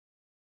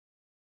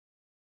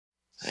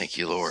Thank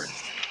you, Lord.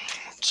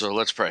 So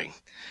let's pray.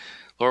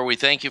 Lord, we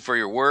thank you for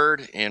your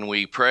word, and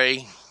we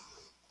pray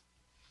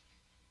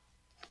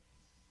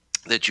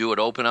that you would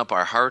open up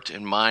our heart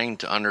and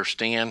mind to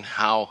understand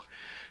how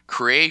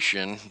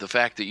creation, the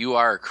fact that you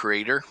are a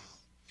creator,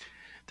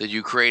 that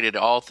you created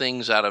all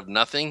things out of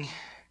nothing,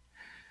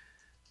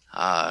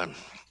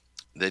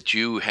 that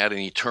you had an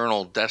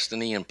eternal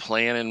destiny and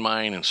plan in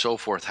mind and so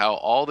forth, how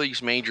all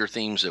these major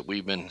themes that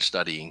we've been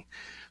studying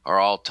are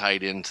all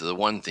tied into the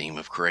one theme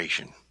of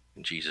creation.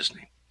 In Jesus'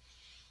 name.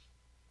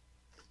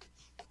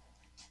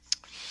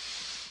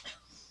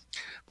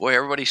 Boy,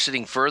 everybody's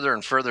sitting further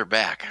and further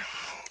back.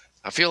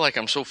 I feel like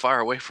I'm so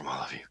far away from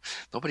all of you.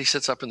 Nobody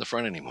sits up in the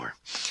front anymore.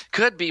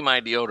 Could be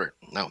my deodorant.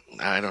 No,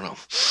 I don't know.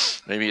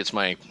 Maybe it's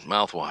my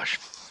mouthwash.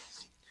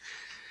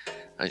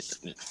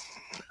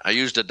 I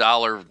used a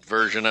 $1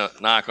 version of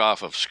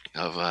knockoff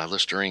of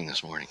Listerine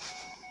this morning.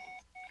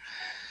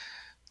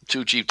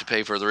 Too cheap to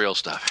pay for the real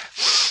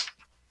stuff.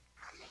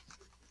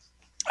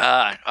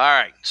 All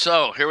right,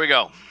 so here we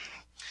go.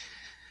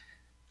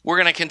 We're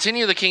going to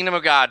continue the Kingdom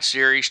of God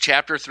series,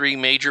 Chapter 3,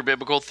 Major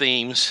Biblical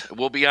Themes.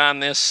 We'll be on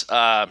this,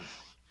 I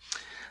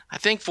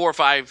think 4,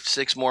 5,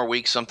 6 more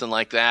weeks, something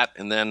like that,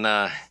 and then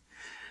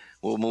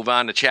we'll move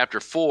on to Chapter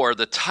 4.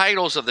 The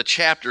titles of the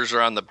chapters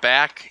are on the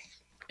back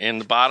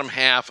and the bottom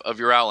half of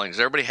your outline. Does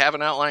everybody have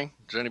an outline?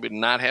 Does anybody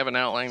not have an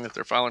outline that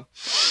they're following?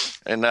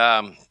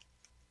 And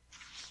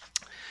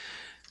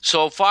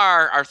so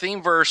far, our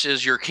theme verse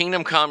is, your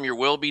kingdom come, your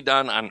will be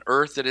done on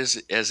earth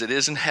as it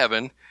is in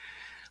heaven.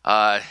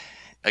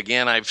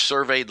 Again, I've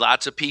surveyed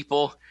lots of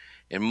people,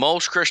 and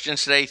most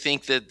Christians today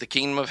think that the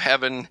kingdom of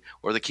heaven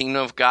or the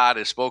kingdom of God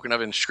as spoken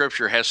of in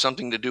Scripture has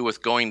something to do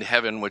with going to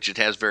heaven, which it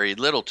has very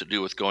little to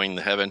do with going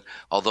to heaven,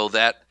 although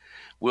that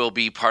will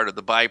be part of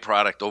the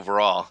byproduct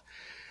overall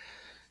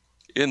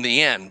in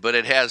the end. But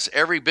it has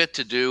every bit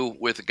to do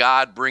with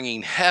God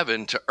bringing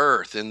heaven to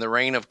earth in the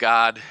reign of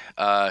God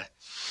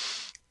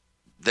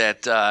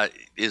that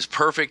is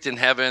perfect in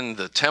heaven,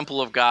 the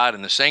temple of God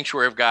and the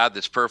sanctuary of God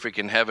that's perfect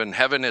in heaven.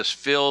 Heaven is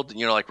filled,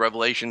 like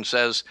Revelation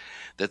says,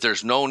 that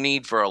there's no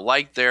need for a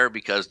light there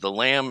because the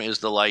Lamb is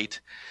the light,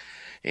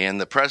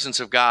 and the presence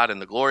of God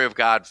and the glory of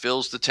God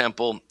fills the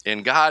temple.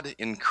 And God,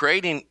 in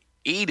creating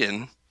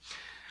Eden,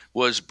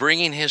 was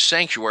bringing his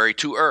sanctuary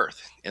to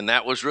earth, and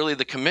that was really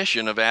the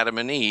commission of Adam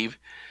and Eve,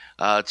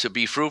 to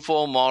be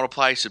fruitful,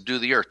 multiply, subdue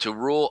the earth, to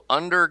rule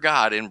under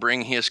God and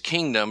bring his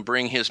kingdom,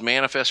 bring his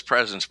manifest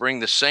presence, bring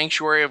the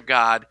sanctuary of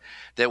God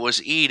that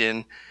was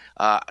Eden,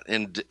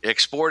 and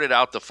exported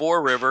out the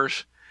 4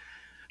 rivers,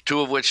 2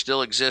 of which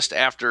still exist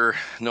after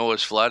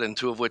Noah's flood and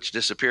 2 of which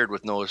disappeared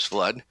with Noah's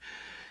flood,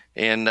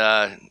 and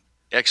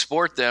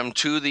export them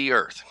to the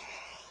earth.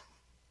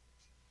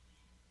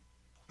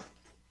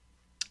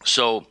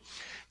 So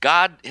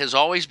God has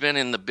always been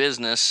in the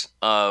business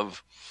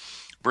of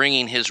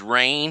bringing his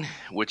reign,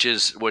 which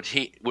is what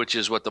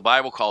the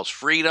Bible calls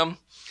freedom.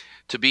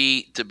 To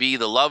be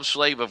the love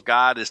slave of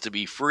God is to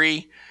be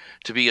free,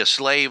 to be a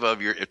slave of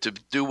to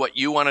do what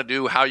you want to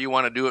do, how you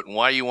want to do it, and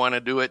why you want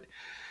to do it.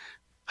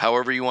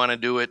 However you want to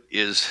do it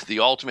is the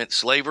ultimate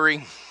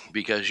slavery,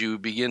 because you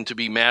begin to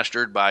be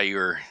mastered by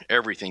your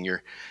everything,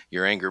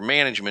 your anger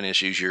management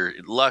issues, your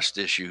lust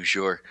issues,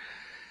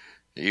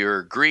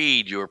 your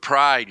greed, your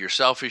pride, your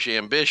selfish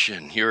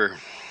ambition, your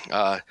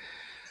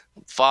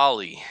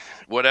folly,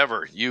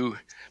 whatever. You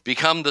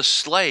become the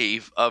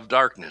slave of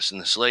darkness and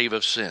the slave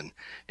of sin.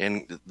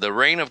 And the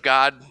reign of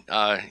God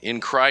in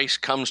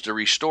Christ comes to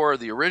restore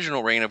the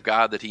original reign of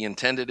God that he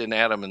intended in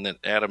Adam, and that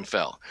Adam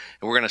fell.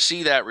 And we're going to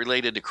see that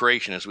related to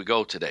creation as we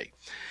go today.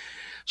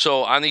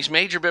 So on these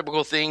major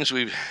biblical things,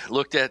 we've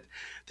looked at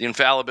the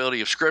infallibility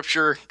of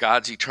Scripture,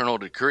 God's eternal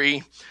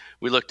decree.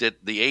 We looked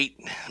at the 8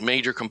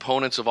 major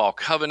components of all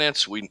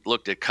covenants. We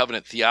looked at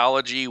covenant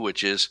theology,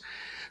 which is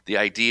the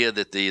idea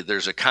that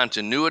there's a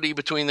continuity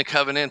between the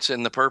covenants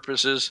and the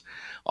purposes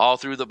all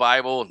through the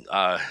Bible,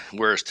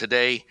 whereas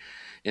today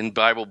in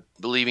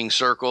Bible-believing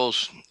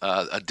circles,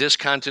 a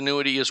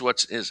discontinuity is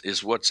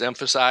what's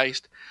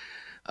emphasized,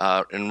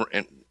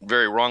 and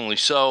very wrongly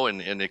so,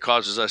 and it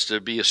causes us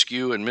to be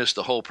askew and miss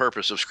the whole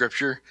purpose of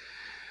Scripture.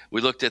 We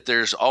looked at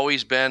there's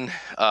always been,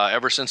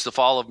 ever since the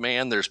fall of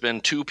man, there's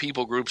been 2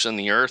 people groups in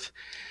the earth.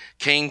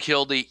 Cain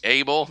killed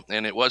Abel,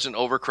 and it wasn't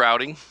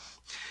overcrowding.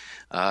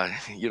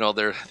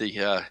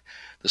 The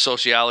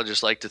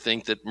sociologists like to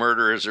think that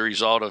murder is a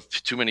result of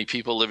too many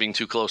people living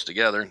too close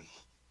together.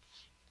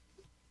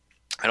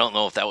 I don't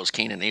know if that was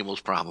Cain and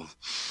Abel's problem.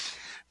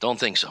 Don't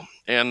think so.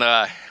 And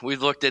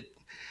we've looked at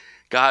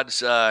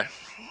God's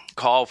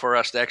call for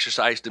us to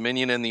exercise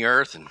dominion in the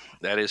earth, and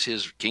that is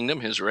his kingdom,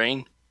 his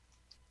reign,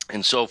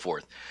 and so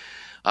forth.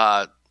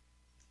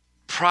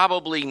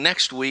 Probably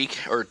next week,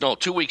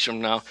 2 weeks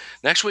from now,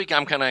 next week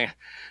I'm going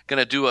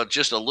to do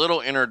just a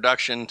little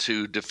introduction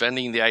to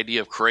defending the idea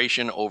of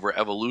creation over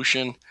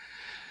evolution.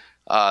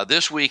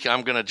 This week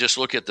I'm going to just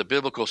look at the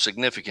biblical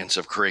significance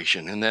of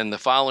creation. And then the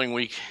following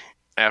week,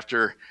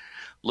 after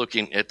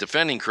looking at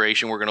defending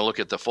creation, we're going to look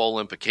at the full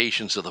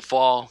implications of the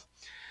fall.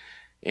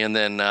 And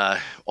then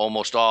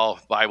almost all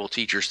Bible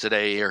teachers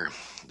today, or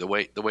the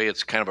way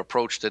it's kind of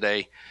approached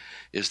today,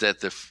 is that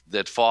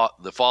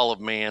the fall of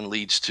man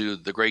leads to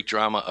the great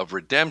drama of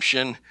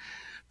redemption.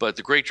 But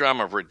the great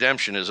drama of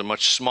redemption is a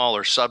much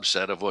smaller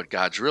subset of what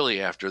God's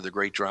really after, the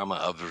great drama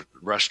of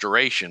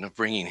restoration, of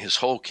bringing his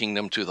whole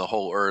kingdom to the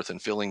whole earth and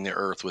filling the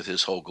earth with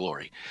his whole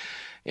glory.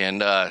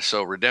 And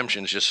so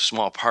redemption is just a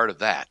small part of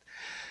that.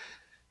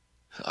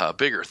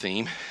 Bigger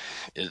theme,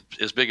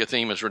 as big a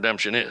theme as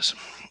redemption is.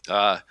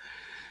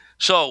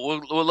 So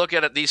we'll look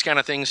at these kind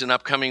of things in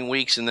upcoming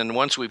weeks, and then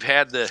once we've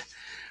had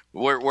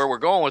where we're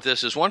going with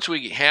this is once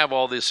we have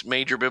all these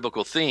major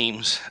biblical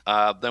themes,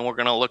 then we're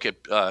going to look at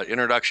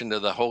introduction to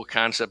the whole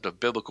concept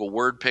of biblical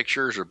word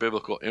pictures or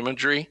biblical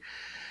imagery,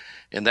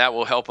 and that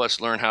will help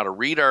us learn how to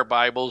read our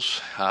Bibles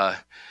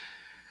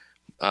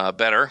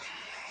better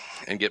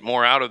and get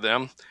more out of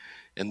them,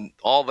 and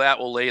all that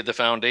will lay the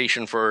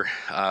foundation for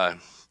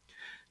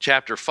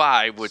chapter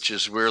 5, which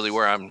is really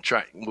where I'm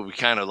trying. We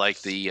kind of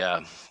like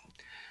the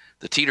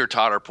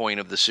teeter-totter point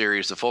of the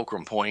series, the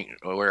fulcrum point,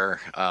 where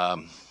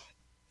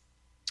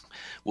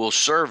we'll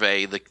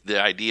survey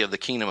the idea of the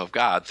kingdom of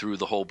God through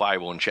the whole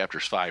Bible in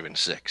chapters 5 and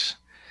 6.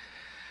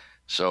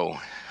 So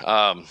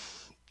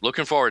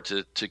looking forward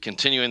to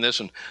continuing this,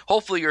 and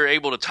hopefully you're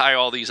able to tie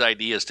all these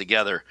ideas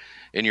together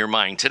in your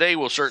mind. Today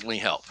will certainly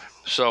help.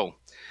 So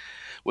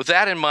with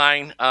that in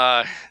mind,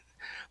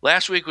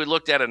 last week we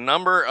looked at a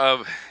number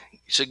of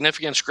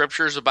significant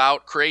scriptures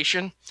about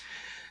creation.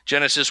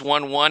 Genesis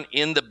 1:1,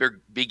 in the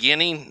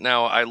beginning.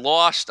 Now,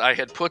 I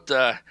had put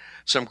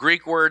some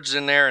Greek words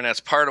in there, and that's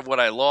part of what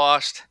I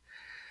lost.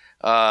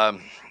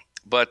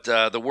 But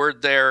the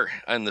word there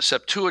in the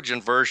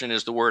Septuagint version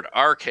is the word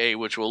arche,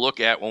 which we'll look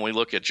at when we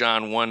look at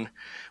John 1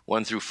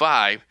 through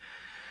 5.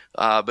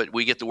 But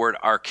we get the word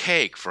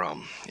archaic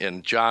from.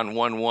 And John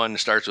 1:1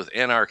 starts with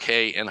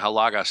NRK and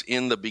halagos.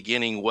 In the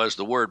beginning was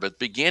the word. But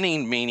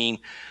beginning meaning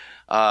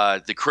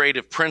the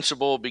creative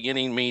principle,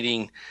 beginning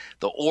meaning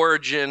the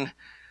origin,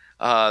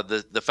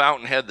 the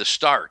fountainhead, the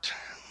start,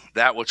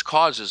 that which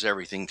causes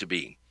everything to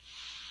be.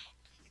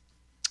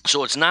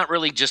 So it's not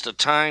really just a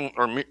time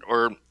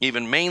or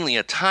even mainly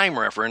a time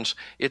reference.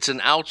 It's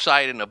an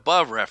outside and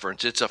above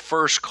reference. It's a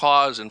first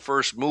cause and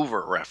first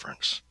mover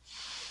reference.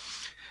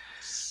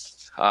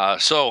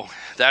 So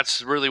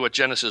that's really what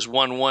Genesis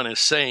 1:1 is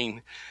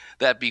saying,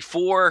 that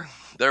before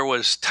there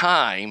was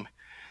time,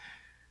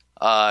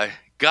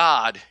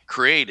 God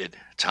created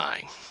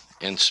time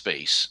and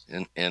space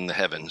in the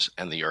heavens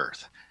and the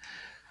earth.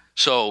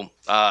 So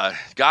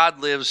God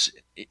lives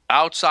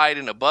outside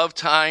and above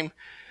time.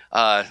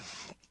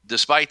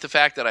 Despite the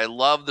fact that I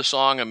love the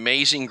song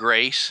Amazing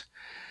Grace,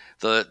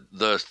 the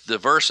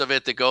verse of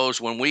it that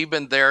goes, when we've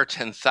been there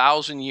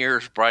 10,000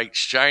 years, bright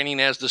shining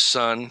as the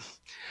sun,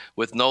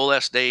 with no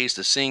less days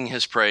to sing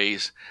his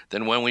praise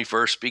than when we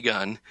first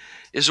begun,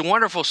 is a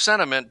wonderful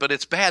sentiment, but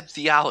it's bad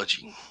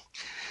theology.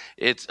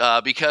 It's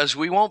because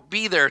we won't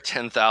be there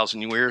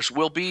 10,000 years.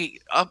 We'll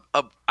be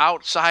up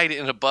outside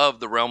and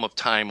above the realm of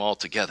time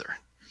altogether.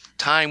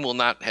 Time will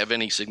not have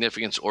any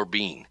significance or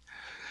being.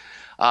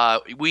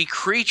 We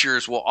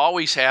creatures will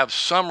always have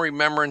some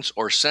remembrance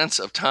or sense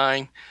of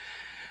time,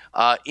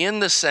 in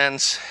the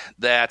sense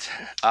that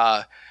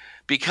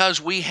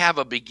because we have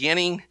a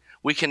beginning,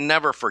 we can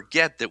never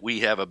forget that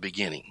we have a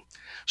beginning.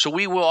 So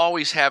we will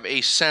always have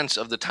a sense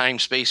of the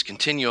time-space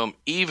continuum,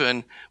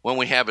 even when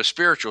we have a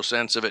spiritual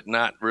sense of it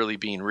not really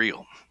being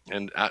real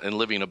and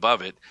living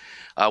above it,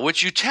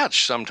 which you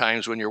touch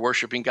sometimes when you're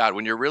worshiping God.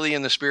 When you're really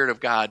in the Spirit of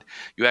God,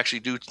 you actually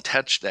do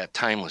touch that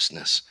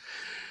timelessness.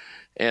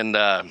 And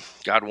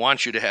God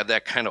wants you to have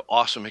that kind of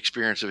awesome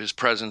experience of his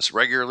presence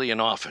regularly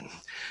and often.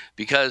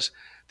 Because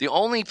the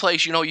only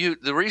place,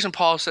 the reason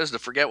Paul says to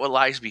forget what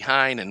lies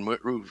behind and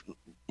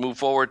move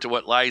forward to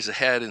what lies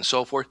ahead and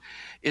so forth,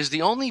 is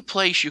the only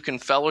place you can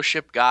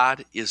fellowship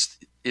God is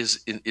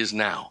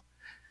now,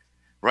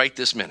 right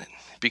this minute.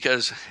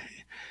 Because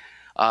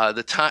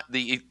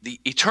the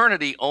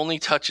eternity only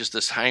touches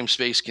this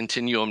time-space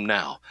continuum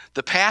now.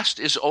 The past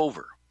is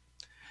over.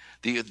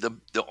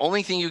 The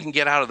only thing you can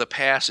get out of the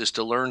past is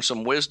to learn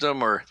some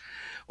wisdom or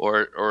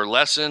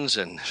lessons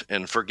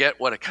and forget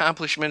what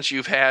accomplishments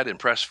you've had and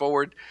press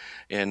forward,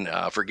 and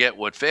forget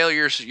what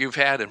failures you've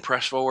had and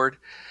press forward.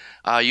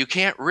 You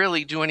can't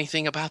really do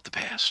anything about the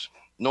past,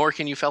 nor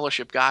can you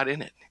fellowship God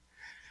in it.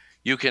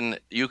 You can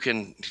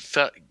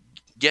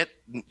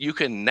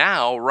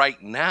now,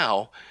 right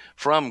now,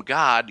 from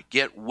God,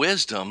 get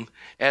wisdom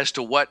as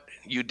to what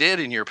you did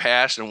in your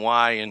past and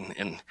why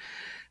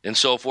and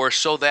so forth,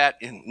 so that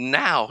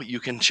now you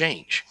can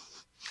change.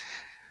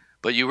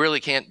 But you really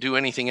can't do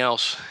anything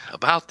else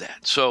about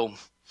that. So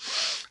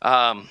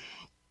I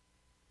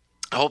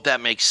hope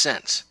that makes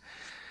sense.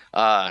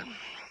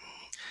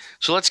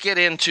 So let's get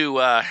into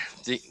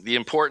the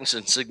importance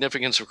and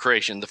significance of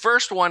creation. The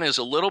first one is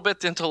a little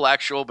bit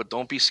intellectual, but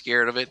don't be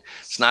scared of it.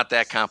 It's not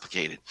that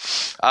complicated.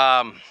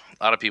 A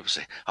lot of people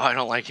say, "Oh, I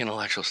don't like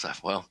intellectual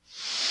stuff." Well,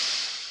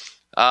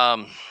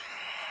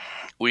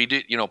 we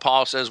do.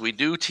 Paul says we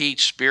do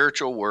teach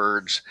spiritual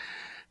words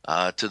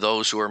to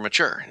those who are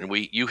mature. And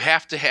you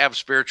have to have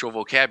spiritual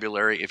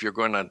vocabulary if you're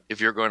going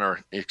to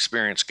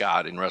experience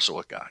God and wrestle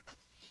with God.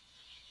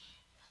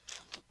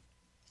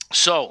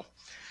 So,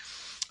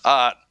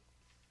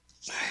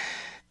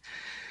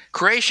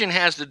 creation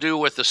has to do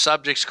with the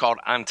subjects called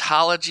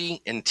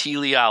ontology and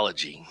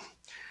teleology.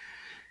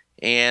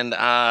 And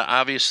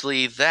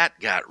obviously that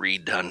got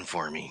redone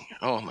for me.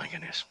 Oh my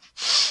goodness.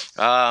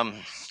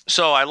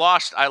 So I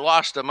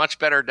lost a much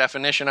better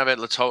definition of it.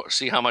 Let's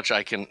see how much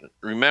I can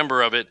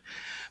remember of it.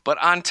 But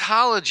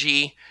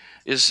ontology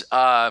is,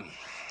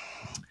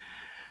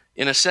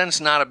 in a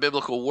sense, not a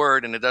biblical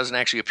word, and it doesn't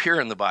actually appear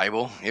in the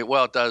Bible. It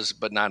does,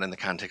 but not in the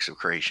context of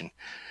creation.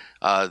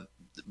 But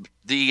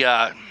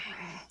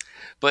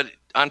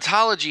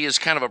ontology is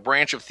kind of a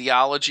branch of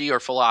theology or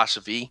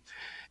philosophy.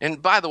 And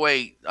by the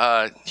way,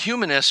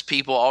 humanist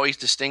people always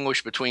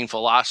distinguish between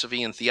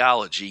philosophy and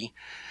theology,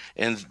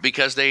 and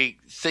because they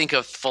think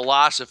of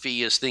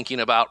philosophy as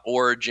thinking about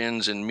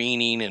origins and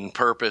meaning and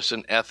purpose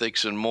and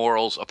ethics and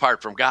morals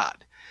apart from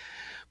God.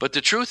 But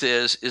the truth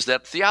is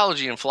that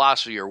theology and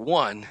philosophy are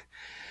one,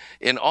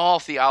 and all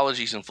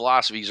theologies and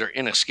philosophies are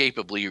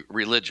inescapably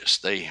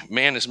religious.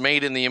 Man is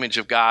made in the image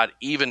of God.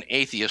 Even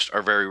atheists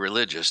are very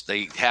religious.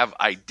 They have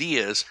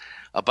ideas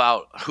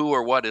about who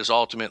or what is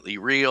ultimately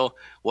real,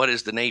 what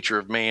is the nature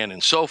of man,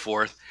 and so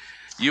forth.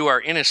 You are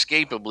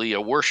inescapably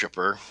a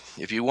worshiper.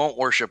 If you won't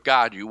worship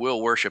God, you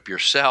will worship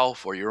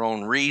yourself or your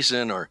own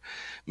reason or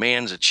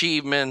man's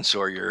achievements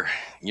or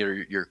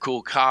your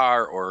cool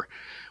car or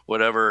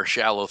whatever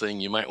shallow thing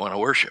you might want to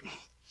worship.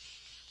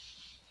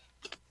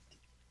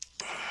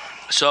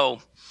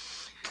 So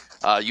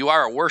you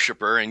are a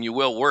worshiper and you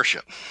will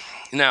worship.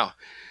 Now,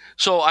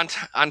 so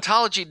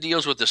ontology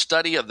deals with the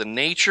study of the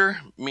nature,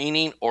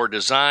 meaning, or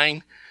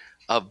design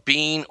of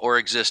being or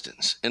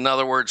existence. In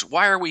other words,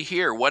 why are we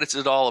here? What is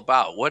it all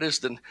about? What is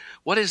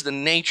the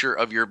nature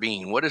of your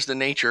being? What is the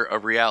nature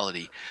of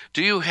reality?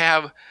 Do you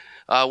have,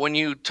 when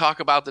you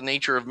talk about the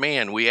nature of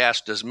man, we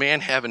ask, does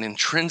man have an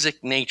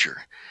intrinsic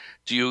nature?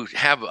 Do you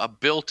have a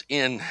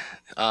built-in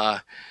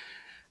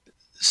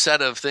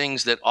set of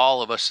things that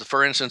all of us,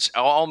 for instance,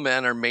 all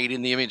men are made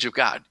in the image of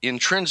God,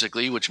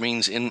 intrinsically, which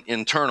means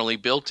internally,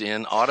 built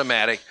in,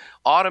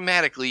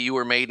 automatically you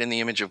were made in the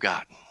image of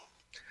God.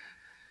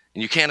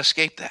 And you can't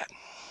escape that.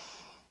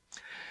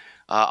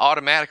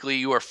 Automatically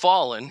you are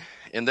fallen,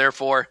 and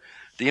therefore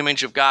the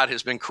image of God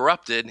has been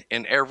corrupted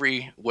in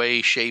every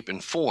way, shape,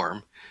 and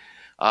form.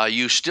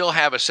 You still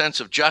have a sense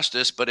of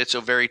justice, but it's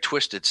a very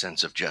twisted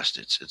sense of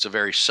justice. It's a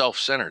very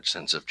self-centered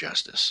sense of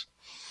justice.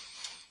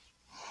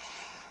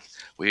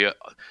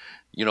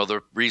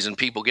 The reason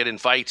people get in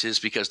fights is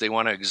because they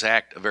want to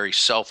exact a very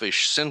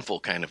selfish, sinful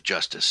kind of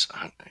justice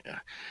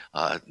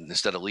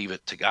instead of leave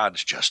it to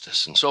God's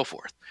justice and so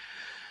forth.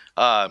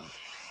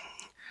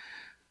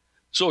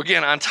 So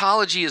again,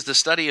 ontology is the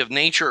study of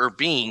nature or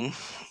being.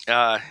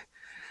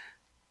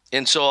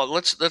 And so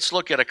let's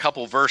look at a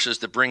couple verses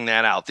that bring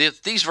that out.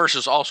 These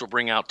verses also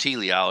bring out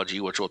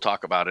teleology, which we'll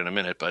talk about in a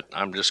minute, but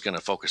I'm just going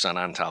to focus on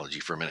ontology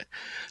for a minute.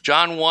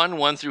 John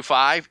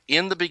 1:1-5,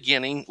 in the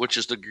beginning, which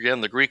is, again,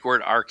 the Greek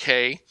word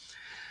arche,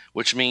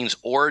 which means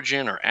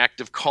origin or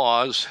active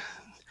cause,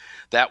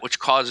 that which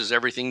causes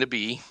everything to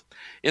be.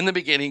 In the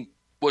beginning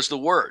was the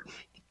Word,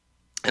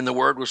 and the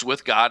Word was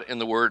with God,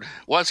 and the Word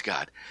was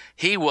God.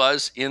 He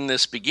was in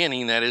this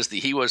beginning, that is,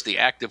 he was the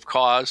active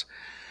cause,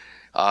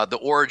 the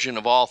origin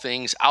of all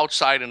things,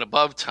 outside and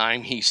above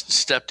time. He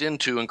stepped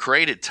into and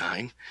created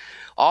time.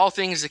 All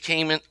things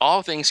came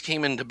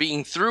into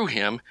being through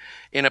him,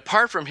 and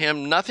apart from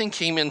him, nothing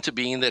came into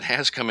being that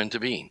has come into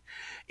being.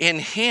 In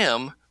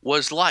him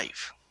was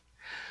life.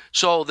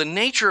 So the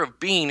nature of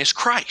being is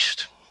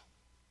Christ.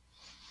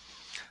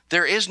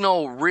 There is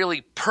no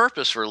really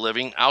purpose for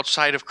living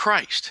outside of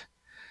Christ.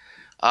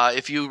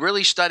 If you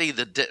really study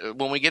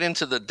when we get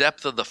into the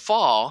depth of the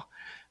fall,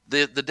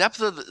 the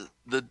depth of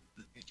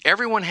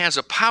everyone has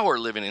a power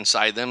living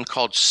inside them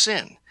called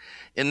sin.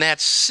 And that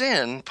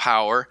sin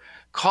power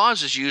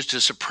causes you to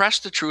suppress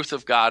the truth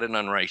of God in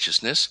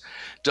unrighteousness,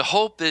 to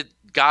hope that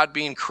God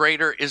being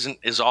creator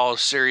is all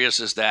as serious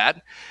as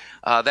that.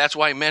 That's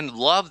why men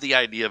love the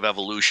idea of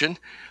evolution.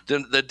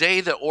 The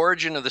day the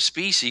origin of the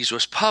species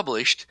was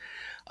published,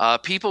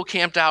 people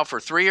camped out for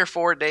 3 or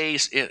 4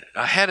 days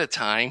ahead of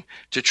time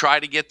to try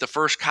to get the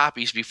first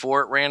copies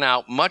before it ran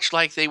out, much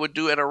like they would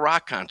do at a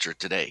rock concert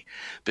today.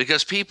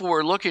 Because people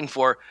were looking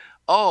for,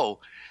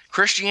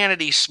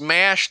 Christianity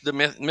smashed the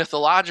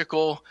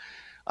mythological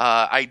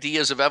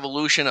ideas of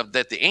evolution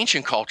that the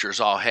ancient cultures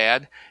all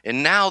had,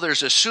 and now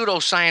there's a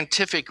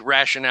pseudoscientific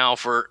rationale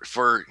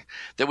for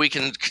that we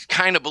can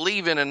kind of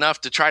believe in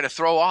enough to try to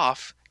throw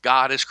off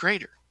God as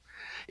creator.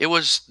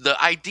 The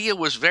idea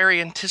was very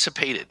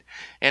anticipated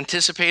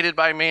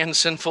by man's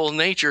sinful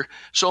nature,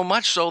 so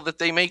much so that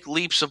they make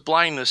leaps of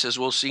blindness, as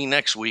we'll see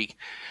next week,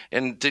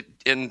 and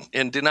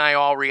deny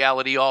all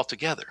reality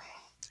altogether.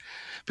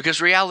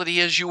 Because reality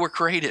is you were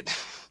created,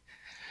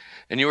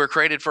 and you were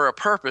created for a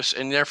purpose,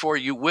 and therefore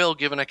you will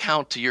give an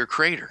account to your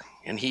creator,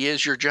 and he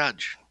is your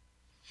judge.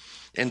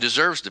 and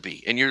deserves to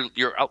be. And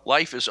your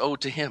life is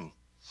owed to him.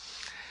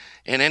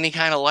 And any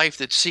kind of life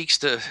that seeks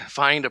to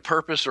find a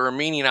purpose or a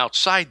meaning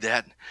outside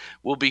that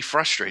will be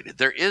frustrated.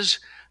 There is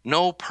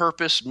no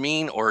purpose,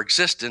 mean, or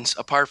existence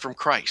apart from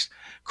Christ.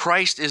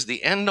 Christ is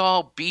the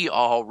end-all,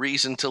 be-all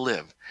reason to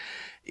live.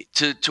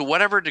 To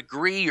whatever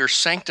degree you're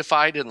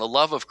sanctified in the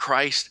love of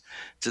Christ,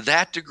 to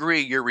that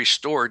degree you're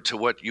restored to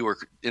what you were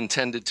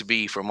intended to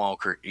be from all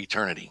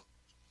eternity.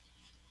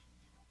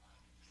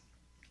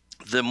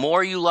 The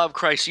more you love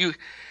Christ,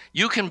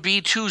 you can be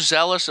too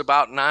zealous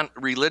about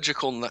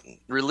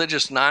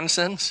religious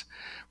nonsense.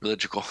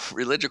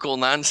 Religical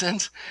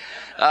nonsense.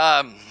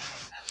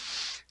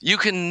 You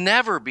can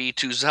never be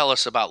too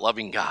zealous about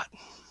loving God.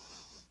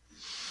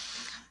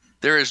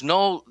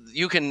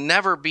 You can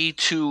never be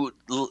too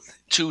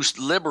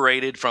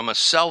liberated from a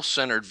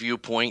self-centered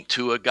viewpoint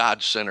to a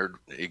God-centered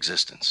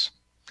existence.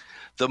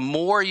 The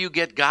more you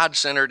get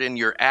God-centered in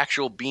your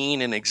actual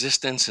being and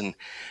existence and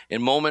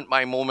in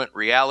moment-by-moment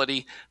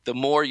reality, the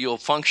more you'll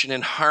function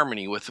in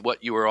harmony with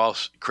what you were all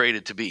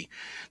created to be.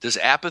 Does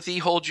apathy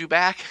hold you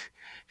back?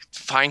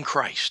 Find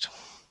Christ.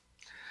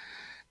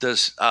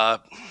 Does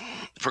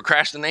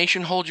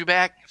procrastination hold you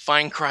back?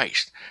 Find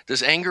Christ.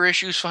 Does anger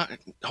issues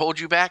hold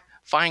you back?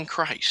 Find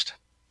Christ.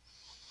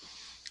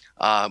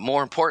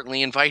 More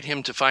importantly, invite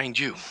him to find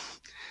you.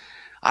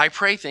 I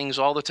pray things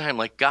all the time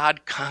like,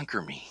 God,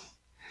 conquer me.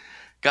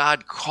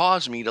 God,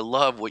 cause me to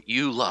love what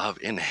you love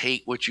and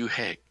hate what you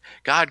hate.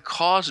 God,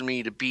 cause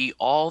me to be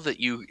all that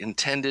you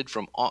intended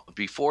from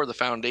before the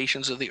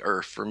foundations of the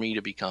earth for me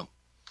to become.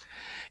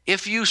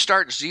 If you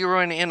start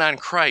zeroing in on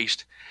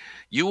Christ,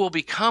 you will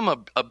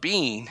become a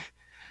being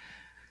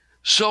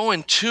so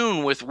in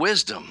tune with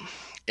wisdom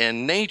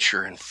and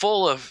nature and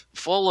full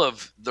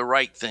of the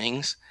right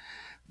things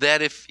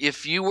that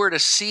if you were to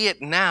see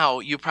it now,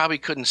 you probably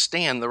couldn't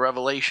stand the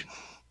revelation.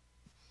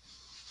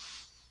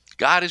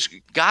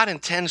 God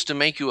intends to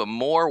make you a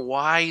more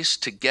wise,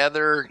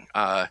 together,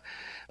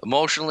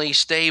 emotionally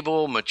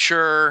stable,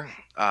 mature,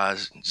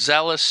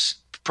 zealous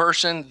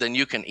person than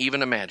you can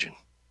even imagine.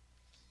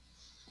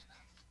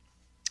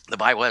 The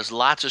Bible has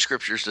lots of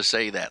scriptures to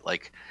say that,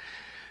 like,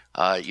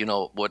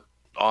 what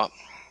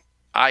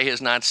eye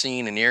has not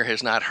seen and ear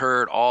has not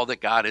heard, all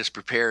that God has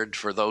prepared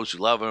for those who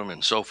love him,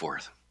 and so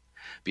forth,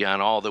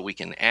 beyond all that we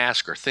can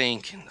ask or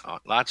think, and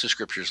lots of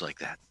scriptures like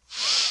that.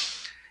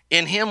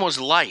 In him was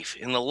life,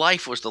 and the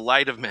life was the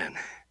light of men.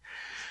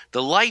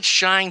 The light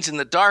shines in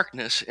the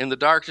darkness, and the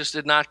darkness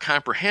did not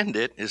comprehend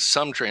it, is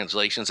some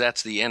translations.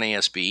 That's the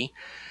NASB.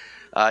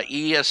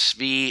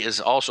 ESV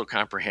is also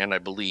comprehend, I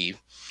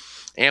believe.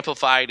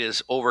 Amplified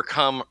is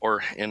overcome,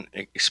 or in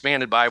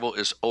Expanded Bible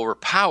is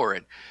overpower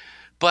it.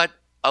 But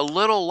a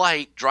little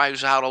light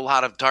drives out a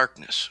lot of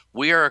darkness.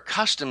 We are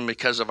accustomed,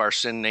 because of our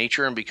sin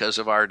nature and because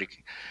of our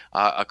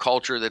a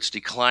culture that's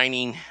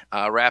declining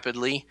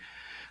rapidly,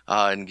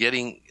 and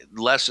getting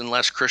less and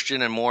less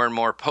Christian and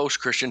more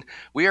post-Christian,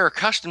 we are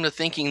accustomed to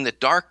thinking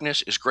that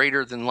darkness is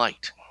greater than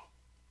light.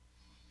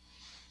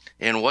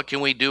 And what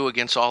can we do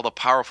against all the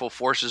powerful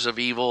forces of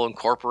evil and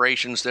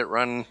corporations that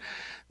run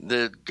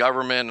the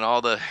government and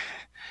all the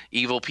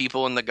evil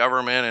people in the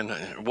government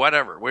and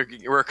whatever?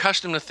 We're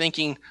accustomed to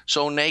thinking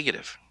so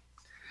negative.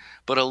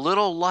 But a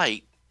little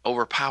light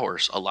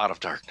overpowers a lot of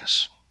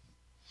darkness.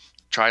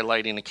 Try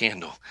lighting a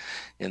candle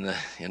in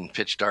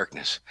pitch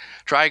darkness.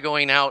 Try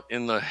going out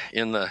in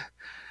the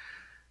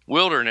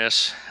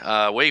wilderness,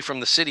 away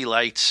from the city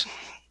lights,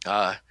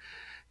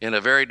 in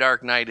a very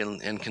dark night,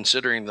 and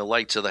considering the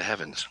lights of the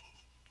heavens.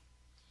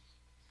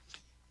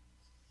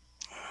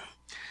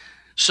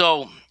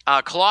 So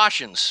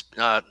Colossians.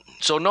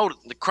 So note,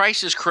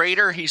 Christ is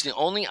creator. He's the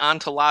only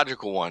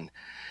ontological one.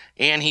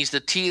 And he's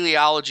the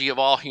teleology of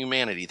all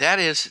humanity. That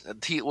is,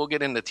 we'll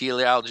get into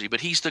teleology,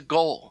 but he's the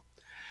goal.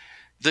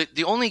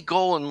 The only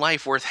goal in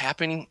life worth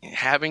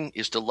having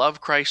is to love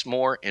Christ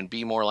more and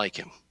be more like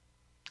him.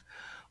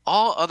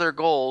 All other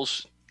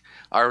goals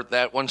are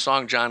that one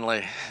song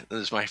this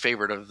is my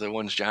favorite of the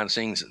ones John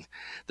sings,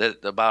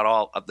 that about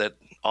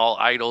all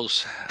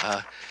idols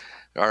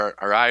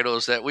are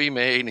idols that we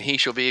made, and he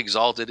shall be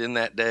exalted in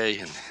that day.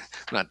 And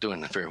I'm not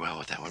doing very well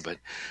with that one, but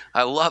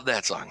I love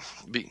that song.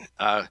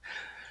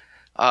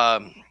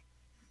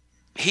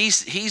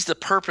 He's the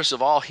purpose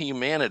of all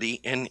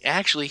humanity, and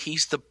actually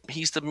he's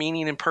the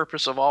meaning and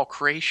purpose of all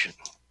creation.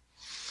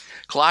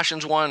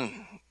 Colossians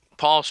 1,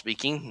 Paul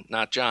speaking,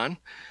 not John,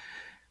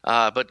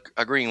 but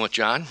agreeing with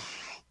John.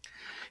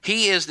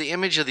 He is the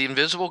image of the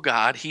invisible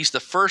God. He's the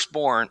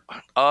firstborn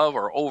of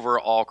or over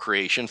all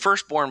creation.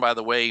 Firstborn, by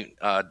the way,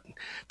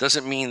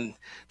 doesn't mean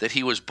that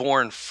he was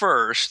born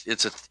first.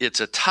 It's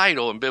a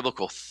title in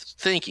biblical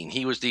thinking.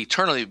 He was the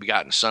eternally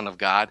begotten Son of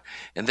God,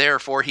 and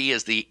therefore he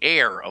is the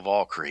heir of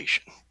all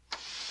creation.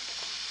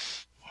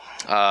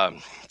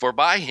 For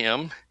by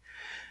him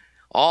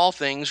all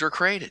things are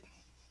created,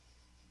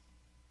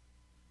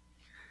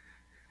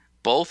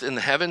 both in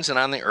the heavens and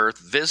on the earth,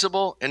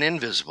 visible and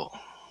invisible.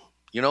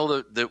 You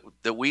know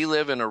that we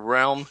live in a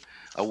realm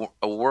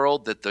a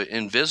world that the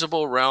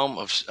invisible realm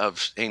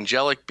of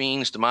angelic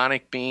beings,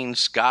 demonic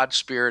beings, God's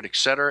spirit,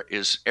 etc.,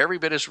 is every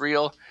bit as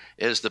real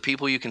as the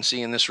people you can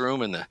see in this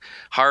room in the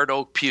hard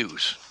oak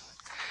pews.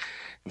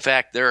 In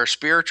fact, there are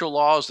spiritual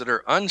laws that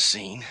are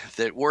unseen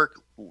that work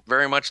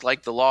very much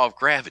like the law of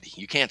gravity.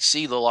 You can't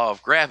see the law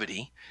of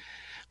gravity.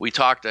 We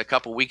talked a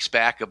couple weeks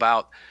back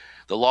about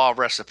the law of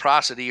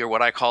reciprocity, or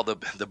what I call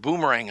the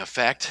boomerang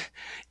effect.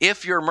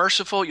 If you're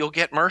merciful, you'll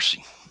get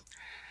mercy.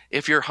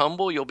 If you're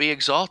humble, you'll be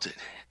exalted.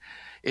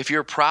 If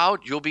you're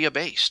proud, you'll be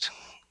abased.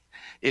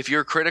 If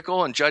you're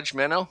critical and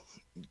judgmental,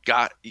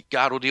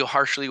 God will deal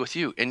harshly with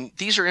you. And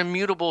these are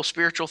immutable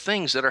spiritual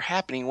things that are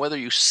happening whether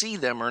you see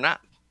them or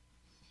not.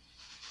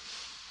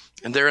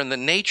 And they're in the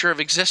nature of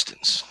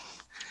existence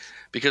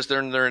because they're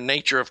in the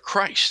nature of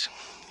Christ.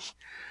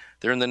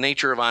 They're in the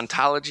nature of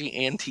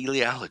ontology and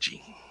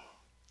teleology.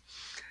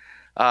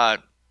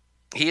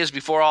 He is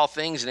before all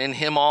things, and in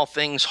him all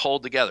things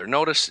hold together.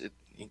 Notice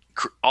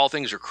all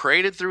things are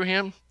created through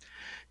him,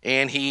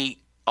 and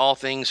all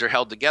things are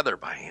held together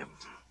by him.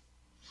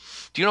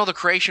 Do you know the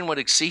creation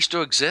would cease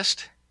to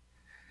exist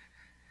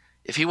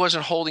if he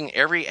wasn't holding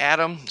every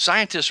atom?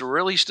 Scientists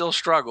really still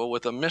struggle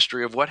with the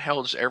mystery of what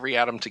holds every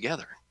atom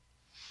together.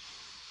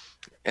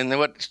 And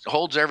what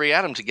holds every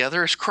atom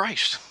together is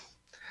Christ.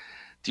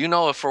 Do you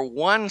know if for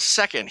 1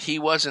 second he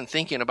wasn't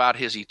thinking about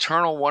his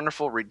eternal,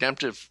 wonderful,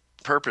 redemptive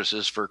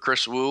purposes for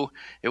Chris Wu,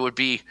 it would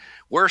be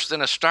worse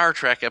than a Star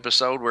Trek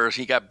episode where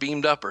he got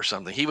beamed up or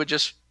something. He would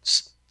just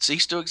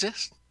cease to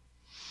exist,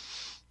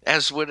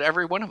 as would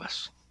every one of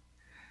us.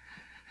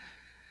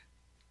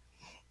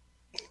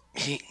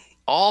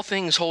 All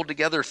things hold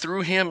together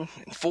through him,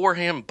 for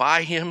him,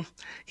 by him.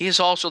 He is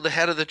also the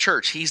head of the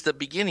church. He's the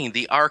beginning,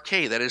 the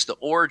arche, that is the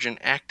origin,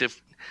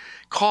 active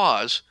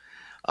cause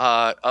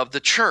of the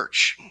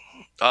church,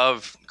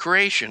 of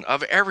creation,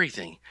 of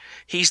everything.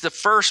 He's the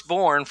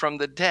firstborn from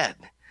the dead.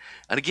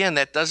 And again,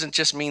 that doesn't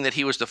just mean that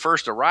he was the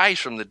first to rise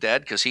from the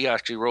dead, because he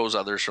actually rose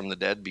others from the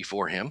dead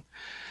before him,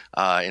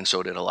 and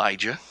so did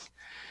Elijah.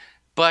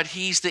 But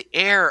he's the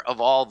heir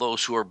of all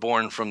those who are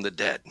born from the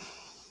dead.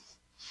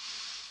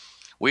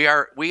 We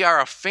are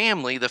a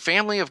family. The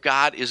family of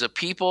God is a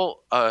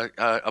people,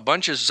 a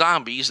bunch of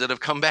zombies that have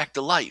come back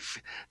to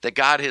life, that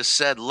God has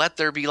said, let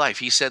there be life.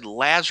 He said,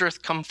 Lazarus,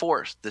 come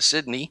forth, the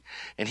Sydney,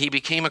 and he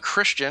became a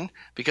Christian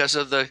because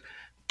of the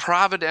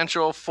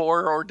providential,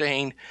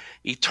 foreordained,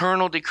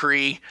 eternal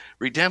decree,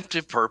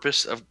 redemptive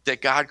purpose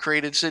that God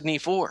created Sydney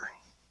for.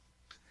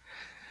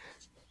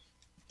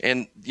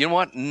 And you know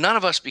what? None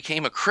of us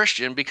became a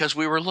Christian because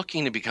we were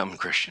looking to become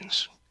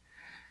Christians.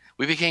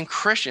 We became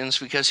Christians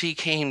because he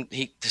came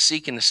to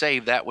seek and to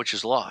save that which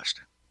is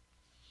lost.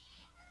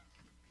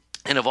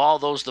 And of all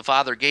those the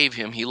Father gave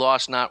him, he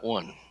lost not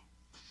one.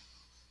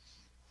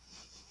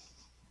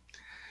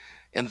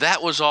 And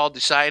that was all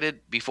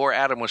decided before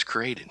Adam was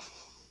created.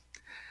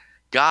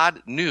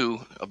 God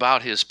knew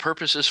about his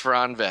purposes for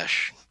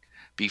Anvesh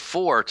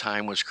before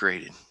time was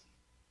created.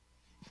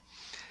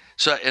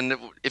 So, and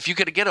if you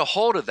could get a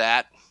hold of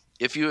that,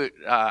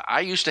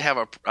 I used to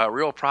have a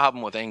real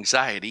problem with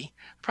anxiety.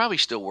 Probably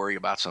still worry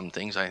about some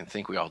things. I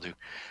think we all do.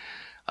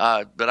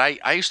 But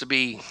I used to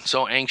be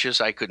so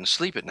anxious I couldn't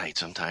sleep at night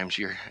sometimes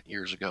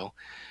years ago.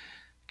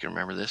 I can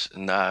remember this.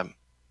 And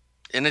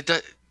it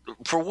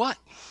for what?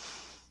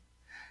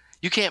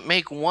 You can't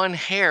make one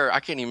hair. I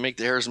can't even make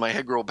the hairs of my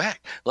head grow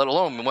back, let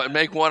alone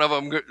make one of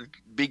them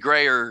be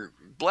gray or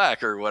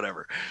black or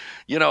whatever.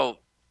 You know,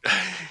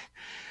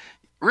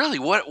 really,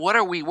 what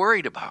are we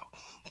worried about?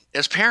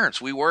 As parents,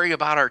 we worry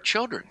about our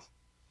children.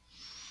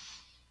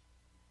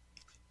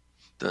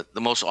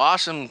 The most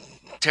awesome,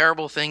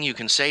 terrible thing you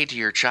can say to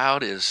your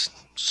child is,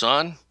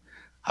 son,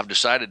 I've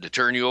decided to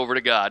turn you over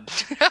to God.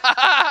 So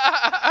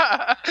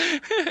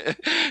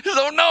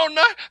no,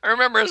 I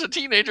remember as a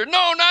teenager,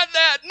 no, not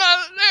that,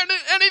 not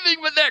anything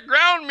but that,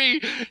 ground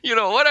me,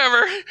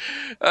 whatever.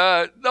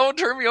 Don't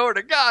turn me over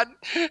to God.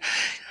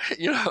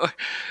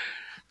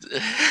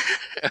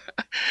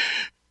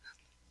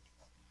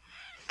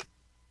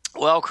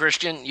 Well,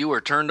 Christian, you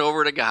were turned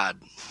over to God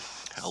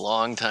a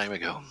long time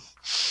ago.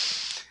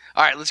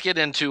 All right, let's get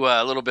into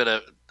a little bit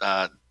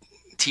of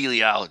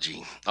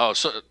teleology. Oh,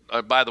 so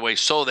by the way,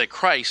 so that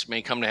Christ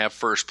may come to have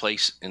first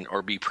place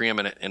or be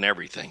preeminent in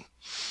everything.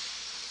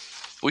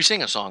 We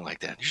sing a song like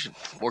that. You should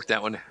work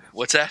that one.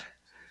 What's that?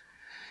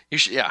 You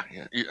should, yeah.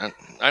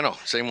 I know,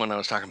 same one I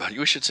was talking about.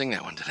 You should sing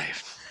that one today.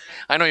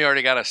 I know you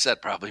already got a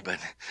set probably, but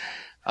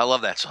I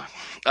love that song.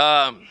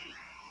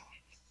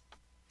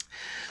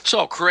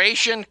 So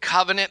creation,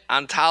 covenant,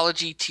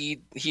 ontology,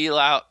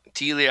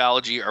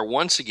 teleology are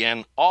once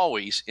again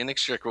always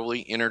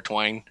inextricably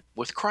intertwined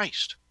with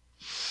Christ.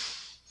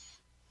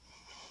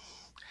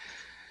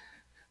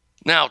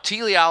 Now,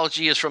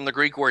 teleology is from the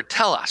Greek word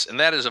telos,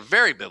 and that is a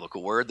very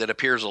biblical word that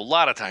appears a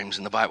lot of times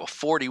in the Bible,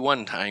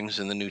 41 times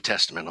in the New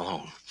Testament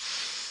alone.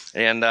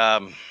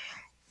 And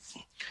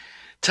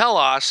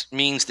telos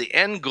means the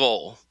end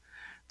goal,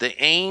 the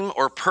aim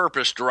or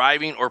purpose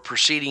deriving or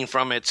proceeding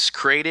from its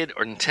created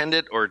or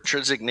intended or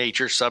intrinsic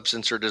nature,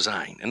 substance, or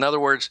design. In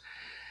other words,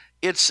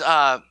 it's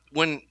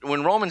when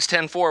Romans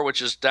 10:4,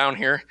 which is down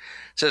here,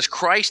 says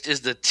Christ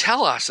is the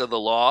telos of the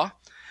law,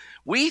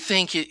 we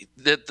think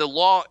that the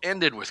law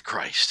ended with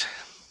Christ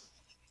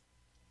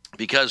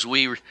because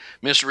we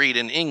misread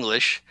in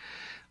English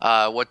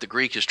what the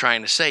Greek is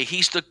trying to say.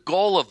 He's the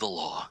goal of the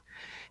law.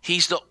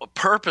 He's the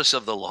purpose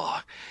of the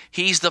law.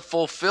 He's the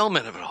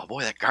fulfillment of it all.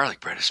 Boy, that garlic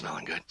bread is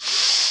smelling good.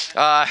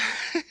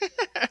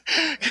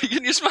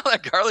 Can you smell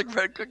that garlic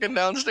bread cooking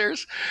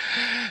downstairs?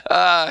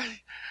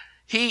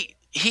 He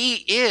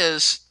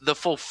is the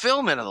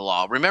fulfillment of the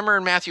law. Remember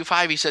in Matthew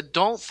 5, he said,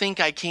 don't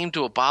think I came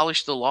to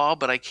abolish the law,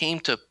 but I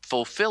came to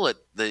fulfill it.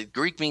 The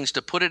Greek means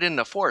to put it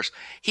into force.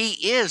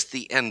 He is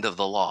the end of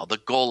the law, the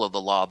goal of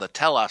the law, the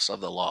telos of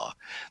the law.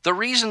 The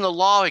reason the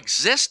law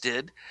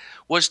existed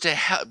was to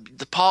help.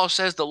 Paul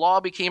says the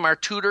law became our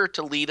tutor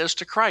to lead us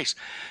to Christ.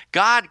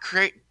 God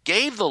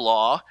gave the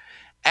law.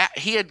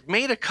 He had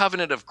made a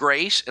covenant of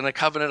grace and a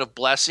covenant of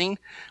blessing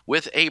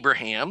with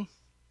Abraham.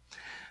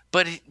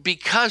 But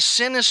because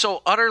sin is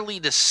so utterly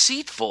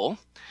deceitful,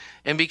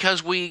 and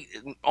because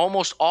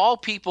almost all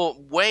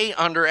people way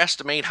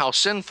underestimate how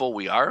sinful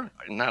we are,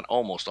 not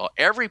almost all,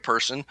 every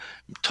person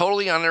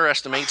totally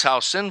underestimates how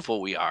sinful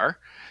we are,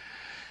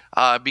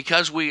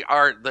 because we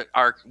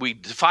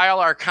defile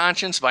our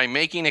conscience by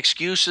making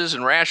excuses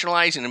and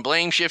rationalizing and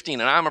blame shifting,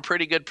 and I'm a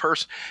pretty good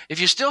person.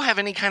 If you still have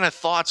any kind of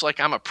thoughts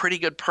like I'm a pretty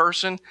good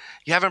person,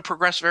 you haven't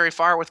progressed very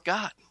far with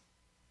God.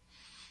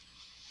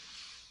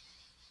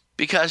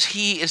 Because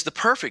he is the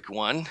perfect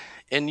one,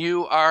 and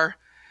you are,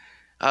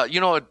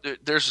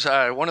 there's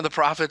one of the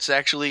prophets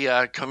actually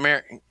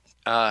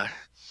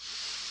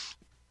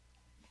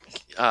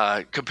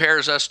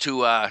compares us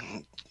to,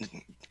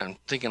 I'm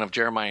thinking of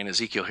Jeremiah and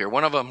Ezekiel here.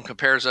 One of them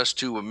compares us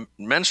to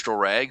menstrual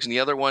rags, and the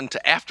other one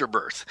to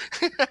afterbirth.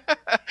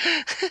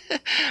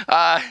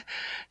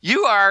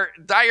 You are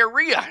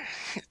diarrhea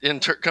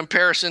in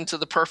comparison to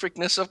the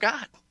perfectness of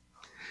God.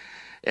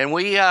 And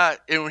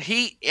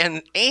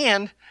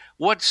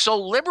what's so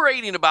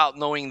liberating about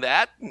knowing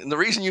that, and the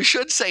reason you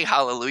should say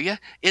hallelujah,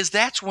 is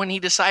that's when he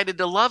decided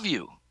to love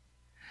you.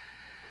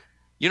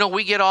 You know,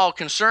 we get all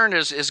concerned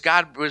as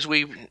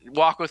we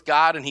walk with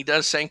God and he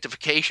does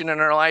sanctification in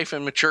our life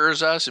and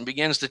matures us and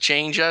begins to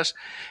change us.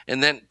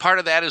 And then part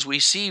of that is we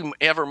see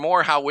ever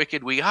more how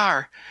wicked we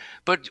are.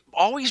 But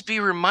always be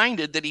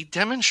reminded that he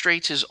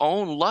demonstrates his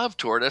own love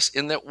toward us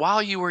in that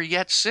while you were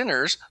yet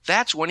sinners,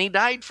 that's when he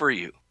died for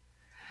you.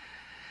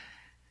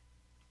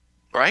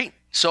 Right?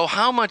 So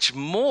how much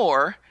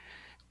more,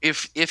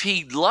 if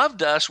he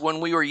loved us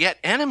when we were yet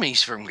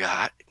enemies from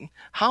God,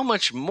 how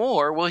much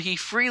more will he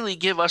freely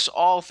give us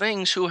all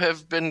things who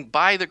have been,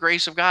 by the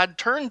grace of God,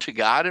 turned to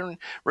God in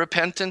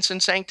repentance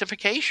and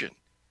sanctification?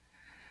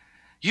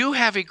 You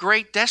have a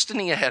great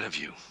destiny ahead of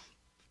you.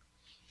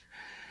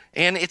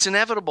 And it's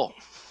inevitable.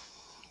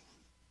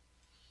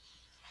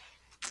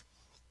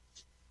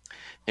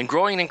 And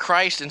growing in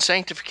Christ and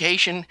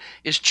sanctification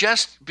is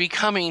just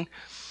becoming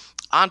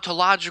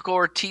ontological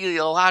or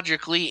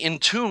teleologically in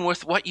tune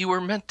with what you were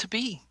meant to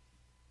be.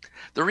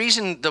 The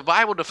reason the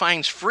Bible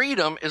defines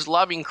freedom as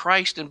loving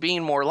Christ and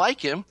being more like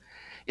him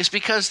is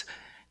because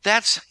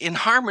that's in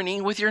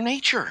harmony with your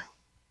nature.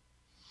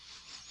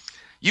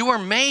 You are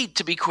made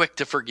to be quick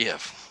to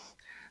forgive,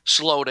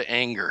 slow to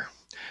anger,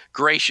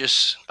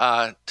 gracious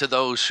to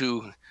those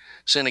who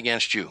sin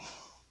against you.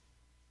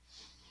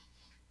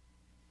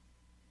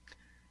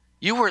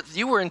 You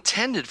were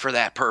intended for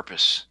that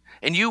purpose.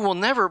 And you will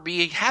never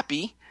be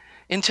happy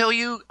until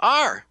you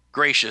are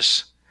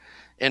gracious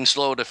and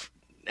slow to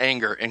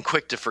anger and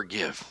quick to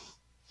forgive.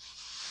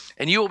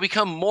 And you will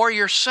become more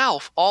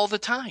yourself all the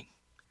time.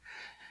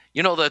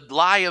 You know, the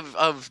lie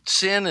of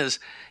sin is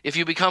if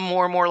you become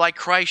more and more like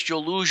Christ,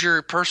 you'll lose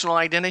your personal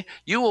identity.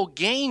 You will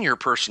gain your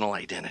personal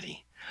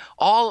identity.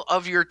 All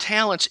of your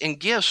talents and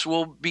gifts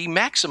will be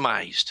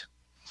maximized.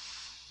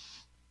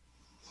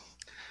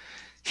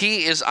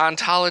 He is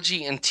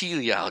ontology and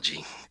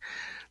teleology.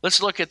 Let's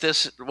look at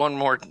this one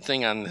more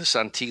thing on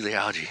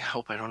teleology. I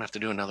hope I don't have to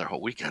do another whole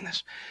week on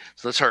this.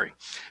 So let's hurry.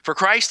 For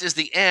Christ is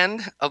the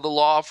end of the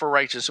law for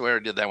righteousness. We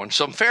already did that one.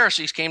 Some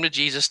Pharisees came to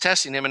Jesus,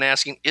 testing him and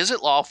asking, is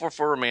it lawful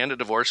for a man to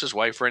divorce his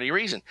wife for any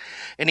reason?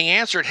 And he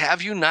answered,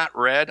 have you not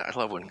read? I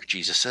love when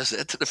Jesus says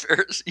that to the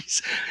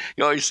Pharisees.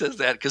 He always says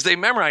that because they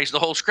memorize the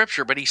whole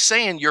scripture. But he's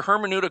saying your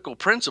hermeneutical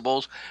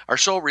principles are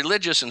so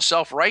religious and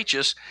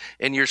self-righteous,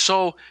 and you're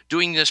so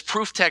doing this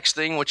proof text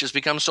thing, which has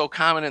become so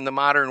common in the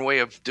modern way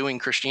of doing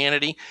Christianity.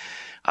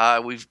 I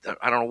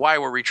don't know why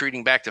we're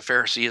retreating back to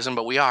Phariseeism,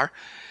 but we are.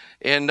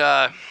 And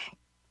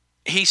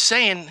he's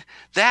saying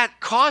that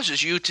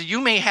causes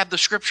you may have the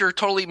scripture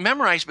totally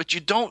memorized, but you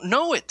don't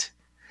know it.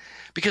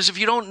 Because if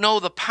you don't know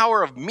the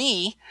power of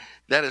me,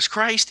 that is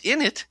Christ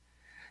in it,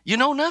 you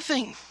know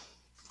nothing.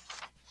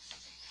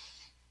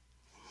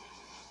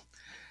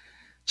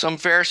 Some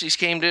Pharisees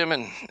came to him,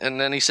 and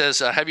then he says,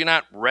 have you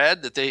not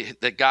read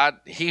that God,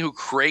 he who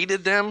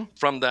created them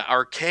from the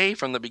arche,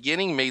 from the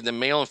beginning, made them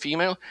male and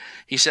female?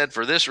 He said,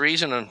 for this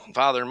reason, and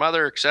father and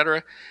mother,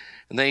 etc.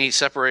 And they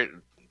separate.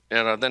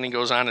 then he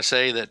goes on to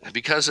say that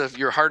because of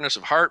your hardness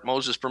of heart,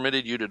 Moses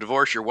permitted you to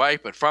divorce your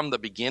wife, but from the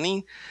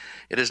beginning,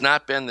 it has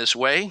not been this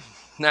way.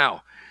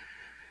 Now,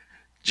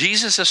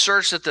 Jesus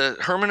asserts that the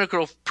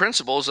hermeneutical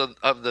principles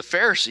of the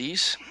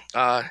Pharisees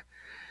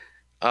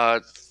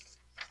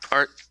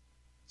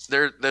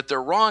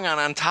they're wrong on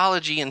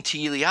ontology and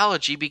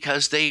teleology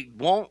because they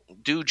won't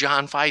do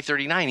John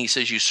 5:39. He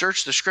says, you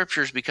search the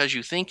scriptures because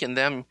you think in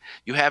them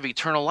you have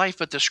eternal life,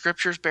 but the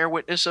scriptures bear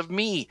witness of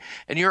me,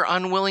 and you're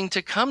unwilling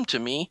to come to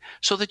me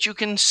so that you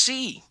can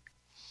see.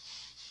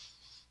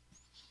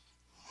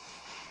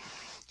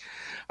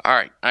 All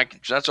right,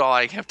 that's all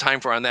I have time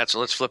for on that, so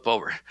let's flip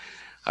over.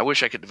 I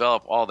wish I could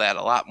develop all that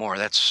a lot more.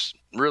 That's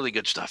really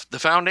good stuff. The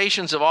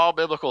foundations of all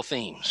biblical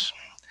themes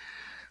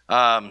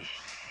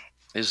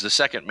is the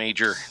second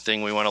major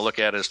thing we want to look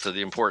at as to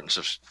the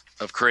importance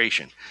of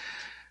creation.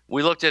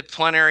 We looked at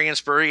plenary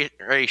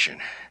inspiration.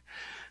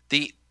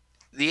 The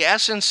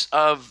essence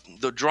of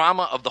the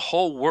drama of the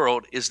whole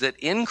world is that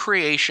in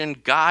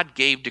creation, God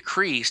gave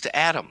decrees to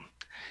Adam.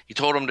 He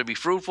told him to be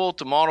fruitful,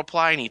 to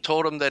multiply, and he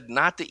told him that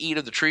not to eat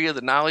of the tree of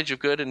the knowledge of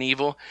good and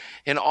evil.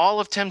 And all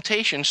of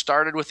temptation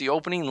started with the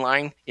opening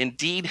line,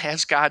 indeed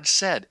has God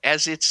said,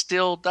 as it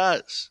still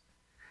does.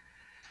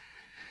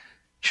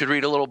 You should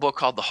read a little book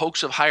called The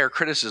Hoax of Higher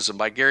Criticism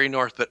by Gary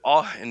North,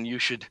 and you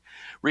should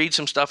read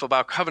some stuff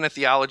about covenant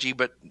theology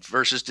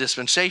versus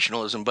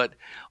dispensationalism. But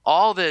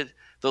all the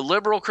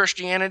liberal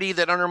Christianity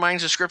that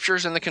undermines the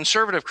scriptures and the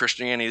conservative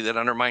Christianity that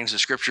undermines the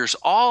scriptures,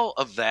 all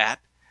of that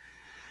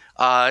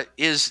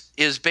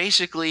is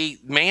basically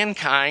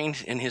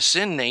mankind and his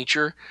sin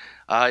nature,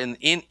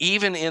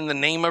 even in the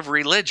name of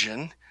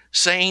religion,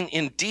 saying,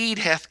 indeed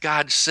hath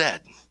God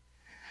said.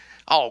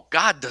 Oh,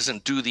 God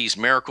doesn't do these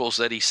miracles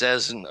that he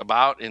says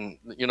about, and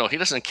he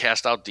doesn't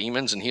cast out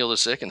demons and heal the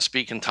sick and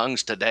speak in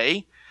tongues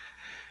today.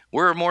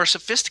 We're more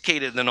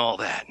sophisticated than all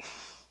that.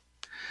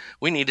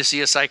 We need to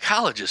see a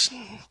psychologist,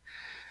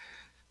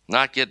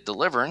 not get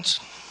deliverance.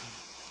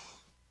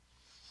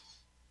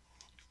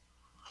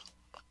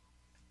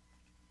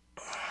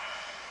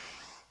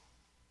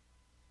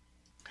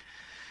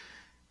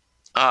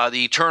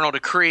 The eternal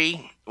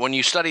decree, when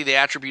you study the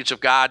attributes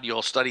of God,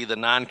 you'll study the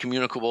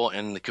non-communicable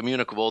and the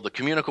communicable. The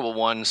communicable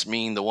ones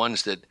mean the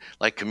ones that,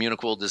 like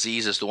communicable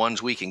diseases, the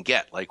ones we can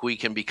get. Like we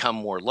can become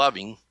more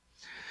loving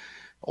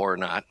or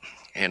not,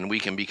 and we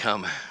can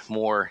become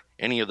more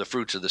any of the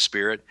fruits of the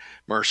Spirit,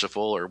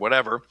 merciful or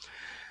whatever.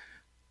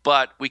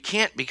 But we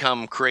can't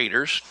become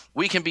creators.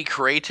 We can be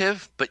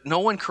creative, but no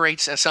one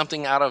creates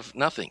something out of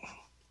nothing.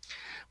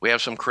 We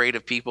have some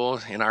creative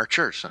people in our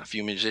church, a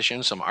few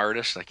musicians, some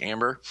artists like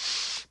Amber.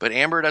 But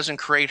Amber doesn't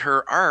create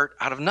her art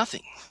out of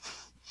nothing.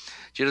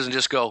 She doesn't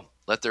just go,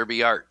 let there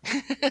be art.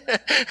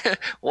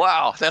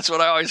 Wow, that's what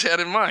I always had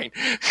in mind.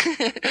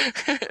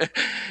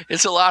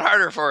 It's a lot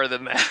harder for her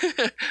than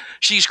that.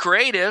 She's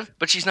creative,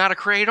 but she's not a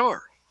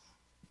creator.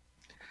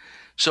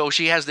 So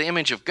she has the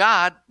image of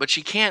God, but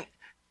she can't,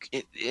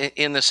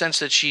 in the sense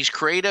that she's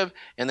creative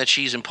and that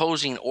she's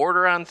imposing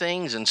order on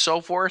things and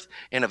so forth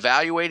and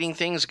evaluating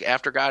things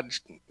after God,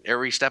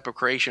 every step of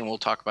creation, we'll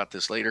talk about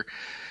this later,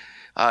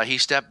 he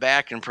stepped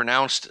back and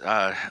pronounced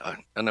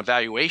an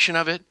evaluation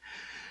of it.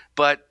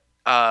 But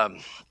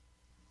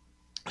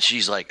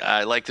she's like,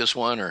 I like this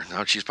one, or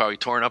no, she's probably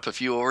torn up a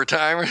few over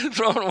time or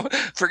thrown,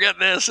 forget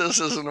this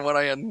isn't what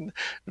I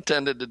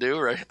intended to do,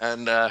 right?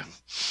 And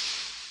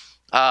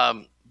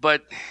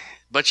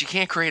but you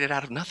can't create it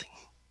out of nothing.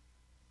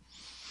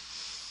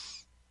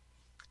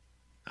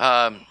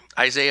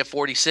 Isaiah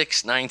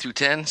 46, 9 through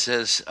 10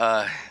 says,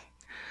 I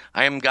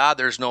am God,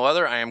 there's no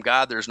other. I am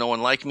God, there's no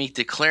one like me,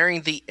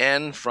 declaring the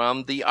end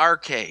from the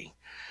arche.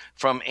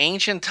 From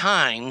ancient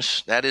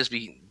times, that is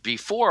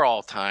before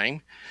all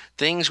time,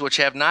 things which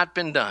have not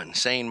been done,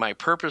 saying, my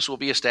purpose will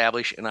be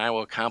established, and I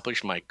will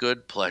accomplish my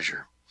good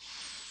pleasure.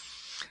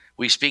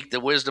 We speak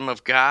the wisdom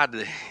of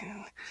God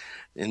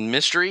in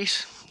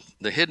mysteries,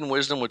 the hidden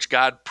wisdom which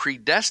God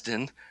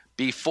predestined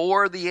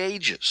before the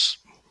ages.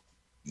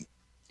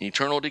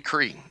 Eternal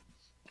decree.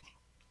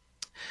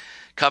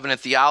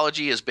 Covenant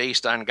theology is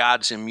based on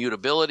God's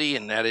immutability,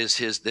 and that is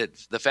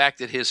the fact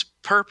that his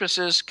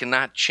purposes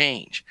cannot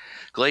change.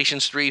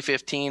 Galatians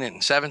 3:15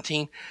 and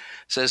 17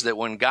 says that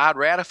when God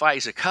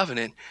ratifies a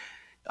covenant,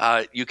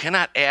 you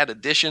cannot add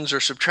additions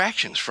or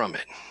subtractions from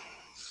it.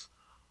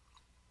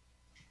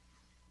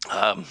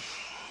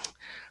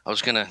 I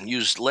was going to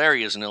use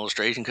Larry as an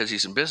illustration because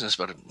he's in business,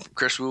 but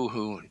Chris Wu,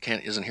 who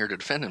isn't here to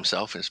defend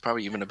himself, is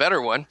probably even a better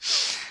one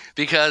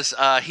because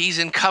he's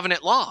in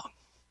covenant law.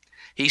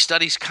 He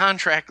studies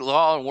contract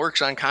law and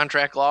works on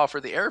contract law for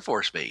the Air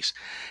Force Base.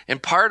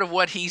 And part of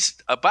what he's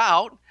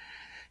about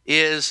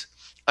is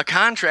a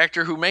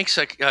contractor who makes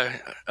a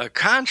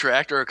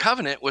contract or a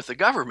covenant with the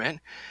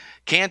government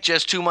can't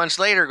just 2 months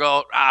later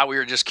go, we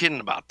were just kidding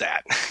about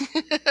that.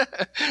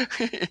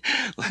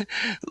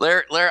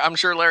 Larry, I'm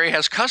sure Larry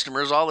has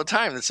customers all the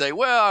time that say,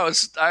 well,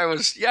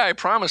 I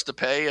promised to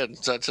pay and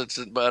such,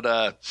 but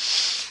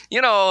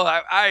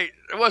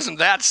it wasn't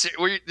that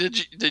serious.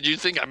 Did you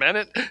think I meant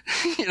it?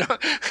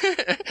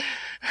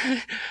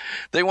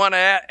 They want to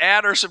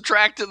add or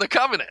subtract to the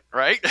covenant,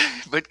 right?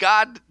 But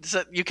God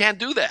said you can't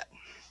do that.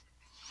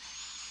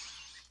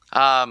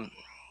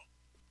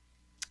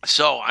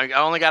 So I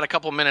only got a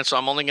couple minutes, so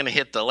I'm only going to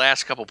hit the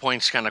last couple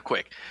points kind of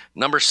quick.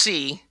 Number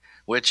C,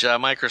 which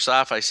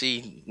Microsoft I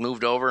see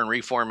moved over and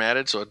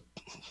reformatted, so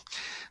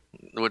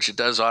which it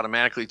does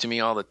automatically to me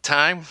all the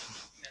time.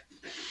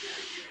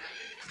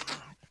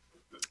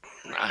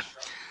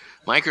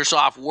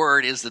 Microsoft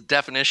Word is the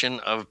definition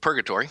of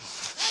purgatory.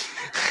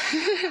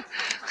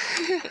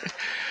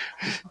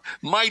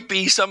 Might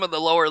be some of the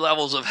lower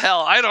levels of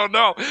hell. I don't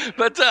know.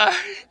 But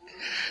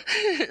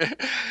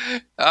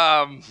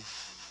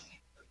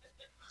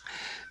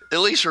at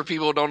least for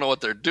people who don't know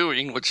what they're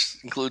doing, which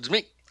includes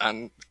me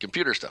on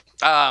computer stuff.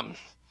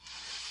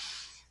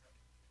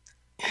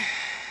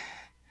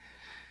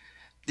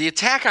 The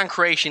attack on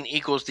creation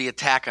equals the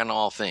attack on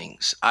all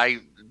things. I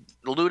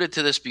alluded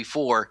to this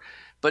before,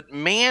 but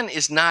man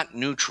is not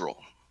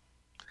neutral.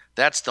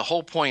 That's the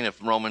whole point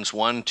of Romans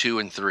 1, 2,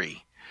 and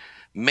 3.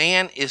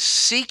 Man is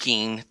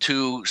seeking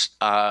to,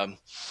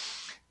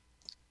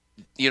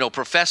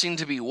 professing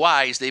to be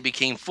wise, they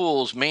became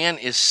fools. Man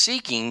is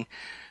seeking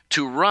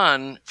to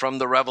run from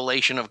the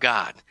revelation of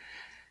God.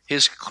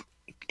 His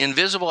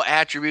invisible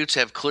attributes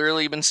have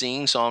clearly been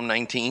seen, Psalm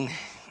 19,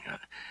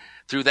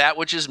 through that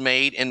which is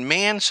made, and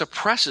man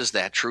suppresses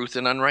that truth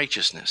in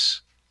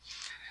unrighteousness.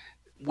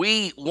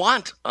 We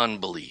want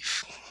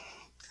unbelief.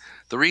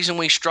 The reason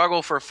we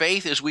struggle for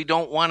faith is we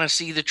don't want to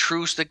see the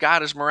truths that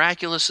God is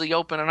miraculously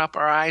opening up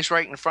our eyes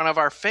right in front of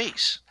our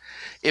face.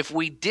 If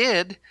we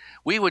did,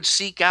 we would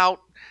seek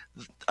out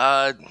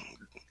the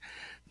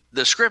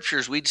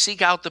scriptures. We'd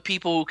seek out the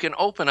people who can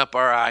open up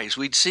our eyes.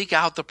 We'd seek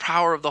out the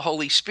power of the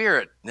Holy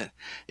Spirit,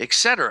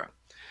 etc.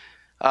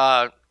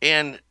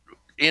 And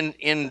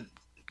in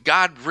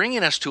God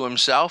bringing us to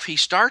himself, he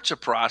starts a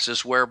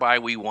process whereby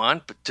we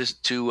want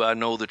to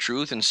know the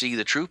truth and see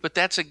the truth, but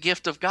that's a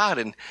gift of God,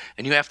 and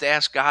you have to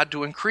ask God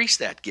to increase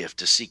that gift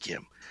to seek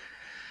him.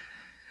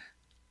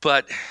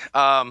 But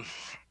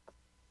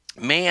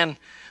man,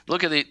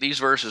 look at these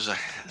verses.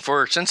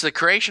 For since the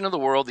creation of the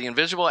world, the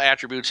invisible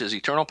attributes, his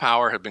eternal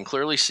power, have been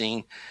clearly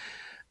seen.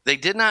 They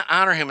did not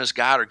honor him as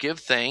God or give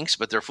thanks,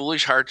 but their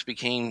foolish hearts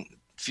became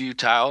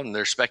futile in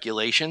their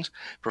speculations.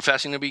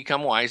 Professing to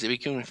become wise, they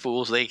became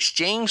fools. They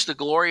exchanged the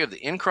glory of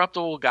the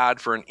incorruptible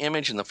God for an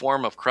image in the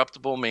form of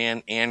corruptible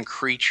man and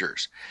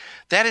creatures.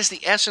 That is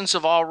the essence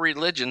of all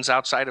religions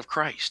outside of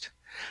Christ.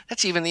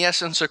 That's even the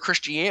essence of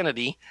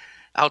Christianity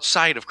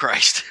outside of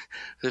Christ,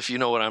 if you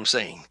know what I'm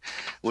saying.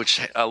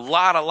 Which a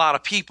lot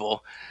of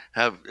people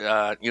have,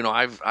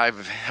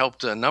 I've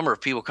helped a number of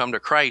people come to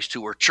Christ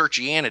who were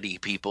churchianity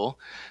people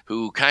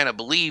who kind of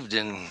believed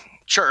in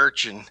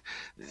church and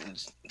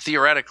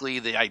theoretically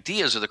the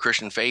ideas of the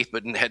Christian faith,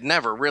 but had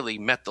never really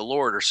met the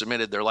Lord or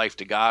submitted their life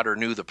to God or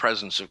knew the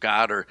presence of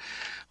God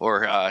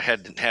or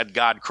had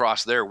God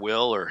cross their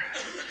will or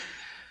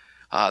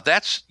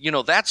that's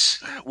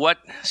what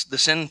the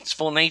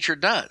sinful nature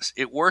does.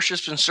 It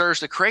worships and serves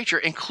the creature,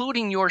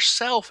 including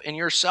yourself and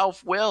your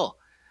self-will.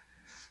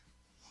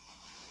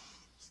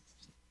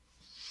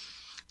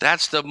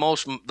 That's the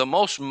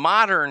most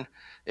modern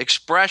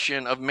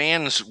expression of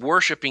man's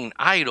worshiping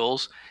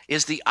idols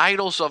is the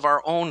idols of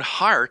our own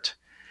heart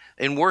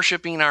and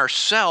worshiping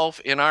ourself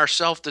in our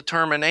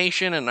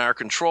self-determination and our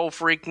control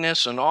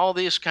freakness and all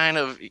these kind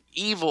of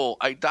evil,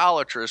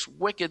 idolatrous,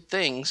 wicked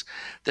things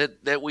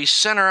that we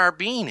center our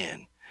being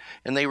in.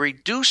 And they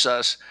reduce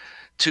us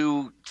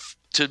to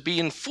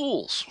being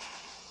fools.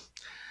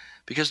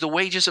 Because the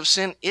wages of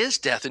sin is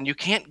death, and you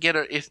can't get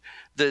if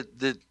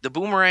the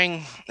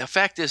boomerang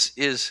effect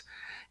is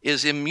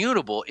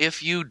immutable.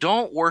 If you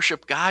don't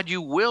worship God,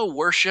 you will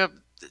worship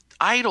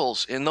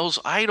idols, and those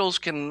idols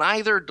can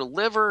neither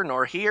deliver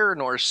nor hear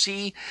nor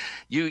see.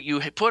 You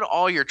put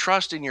all your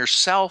trust in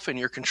yourself and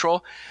your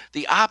control.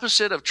 The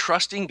opposite of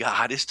trusting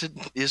God is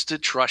to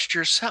trust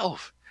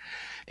yourself.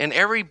 And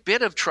every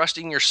bit of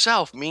trusting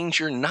yourself means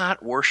you're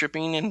not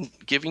worshiping and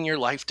giving your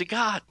life to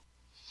God.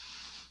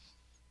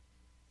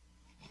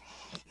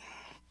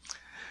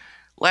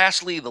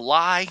 Lastly, the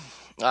lie.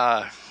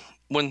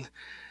 When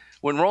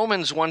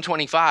Romans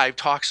 1:25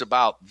 talks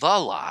about the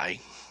lie,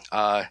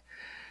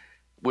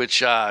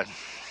 which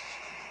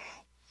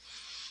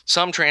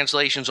some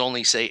translations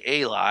only say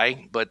a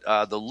lie, but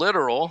the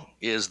literal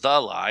is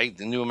the lie.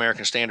 The New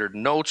American Standard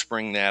Notes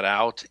bring that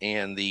out,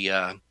 and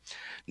the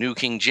New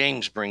King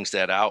James brings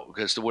that out,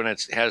 because when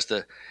it has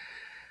the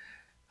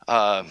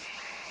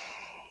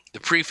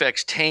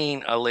prefix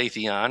tain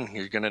aletheon,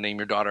 you're going to name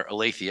your daughter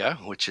Aletheia,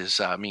 which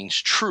means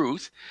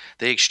truth.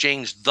 They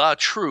exchange the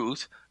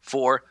truth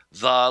for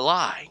the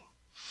lie,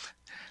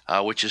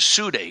 which is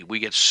pseudo. We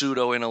get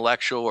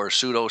pseudo-intellectual or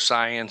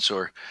pseudo-science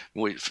or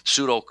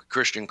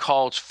pseudo-Christian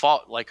cults,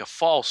 like a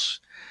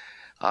false.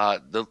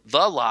 The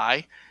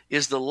lie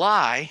is the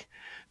lie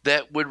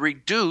that would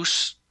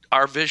reduce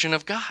our vision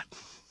of God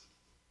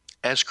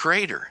as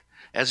creator,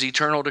 as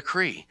eternal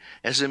decree,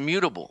 as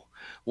immutable.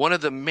 One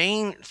of the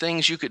main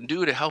things you can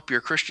do to help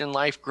your Christian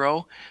life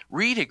grow,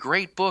 read a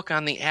great book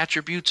on the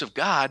attributes of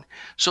God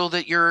so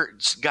that your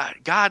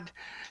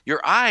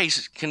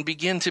eyes can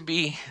begin to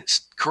be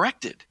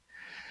corrected.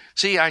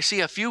 See, I see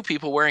a few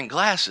people wearing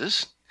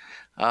glasses.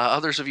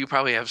 Others of you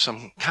probably have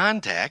some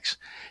contacts.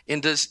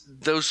 And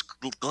those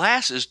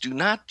glasses do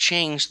not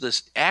change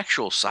the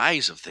actual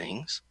size of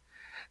things.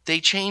 They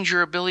change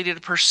your ability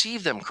to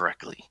perceive them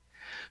correctly.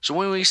 So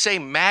when we say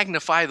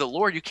magnify the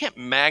Lord, you can't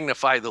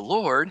magnify the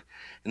Lord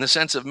in the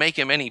sense of make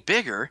him any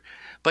bigger,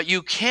 but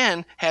you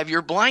can have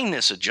your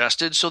blindness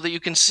adjusted so that you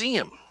can see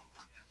him.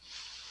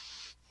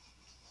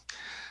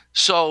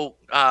 So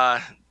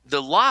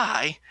the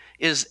lie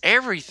is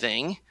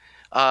everything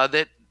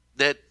that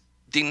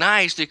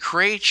denies the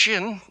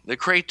creation, the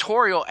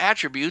creatorial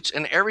attributes,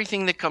 and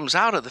everything that comes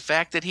out of the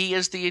fact that he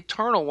is the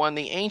eternal one,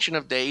 the Ancient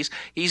of Days.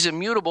 He's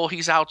immutable.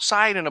 He's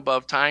outside and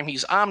above time.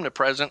 He's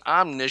omnipresent,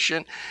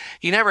 omniscient.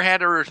 He never had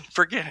to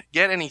forget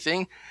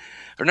anything,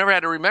 or never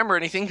had to remember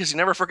anything because he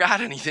never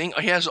forgot anything.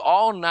 He has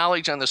all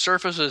knowledge on the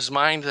surface of his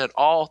mind at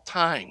all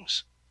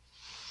times.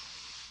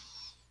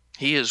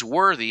 He is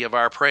worthy of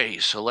our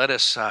praise. So let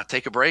us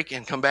take a break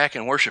and come back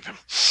and worship him.